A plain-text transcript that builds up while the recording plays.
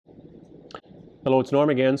Hello, it's Norm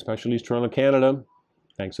again, Specialties Toronto, Canada.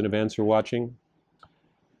 Thanks in advance for watching.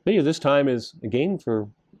 Video this time is again for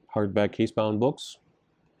hardback casebound books.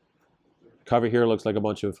 Cover here looks like a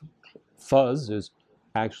bunch of fuzz. Is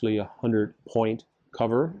actually a 100-point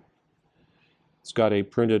cover. It's got a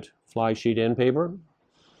printed fly sheet end paper.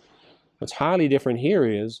 What's highly different here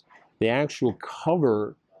is the actual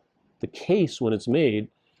cover, the case when it's made,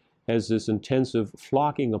 has this intensive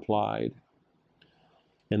flocking applied.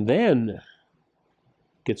 And then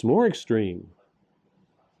gets more extreme.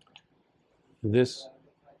 This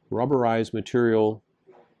rubberized material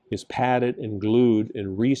is padded and glued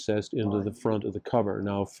and recessed into the front of the cover.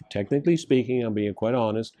 Now, technically speaking, I'm being quite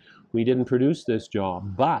honest, we didn't produce this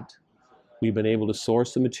job, but we've been able to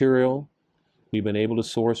source the material. We've been able to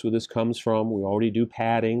source where this comes from. We already do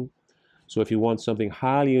padding. So if you want something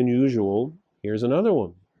highly unusual, here's another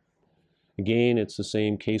one. Again, it's the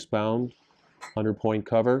same casebound, 100-point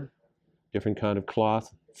cover. Different kind of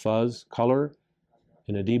cloth, fuzz, color,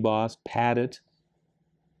 and a debossed, padded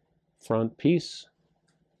front piece.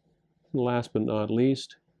 And last but not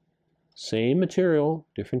least, same material,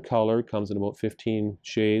 different color, comes in about 15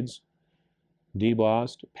 shades,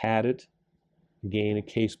 debossed, padded, again a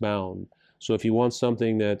case bound. So if you want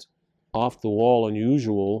something that's off the wall,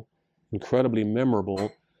 unusual, incredibly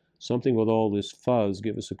memorable, something with all this fuzz,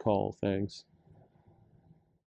 give us a call. Thanks.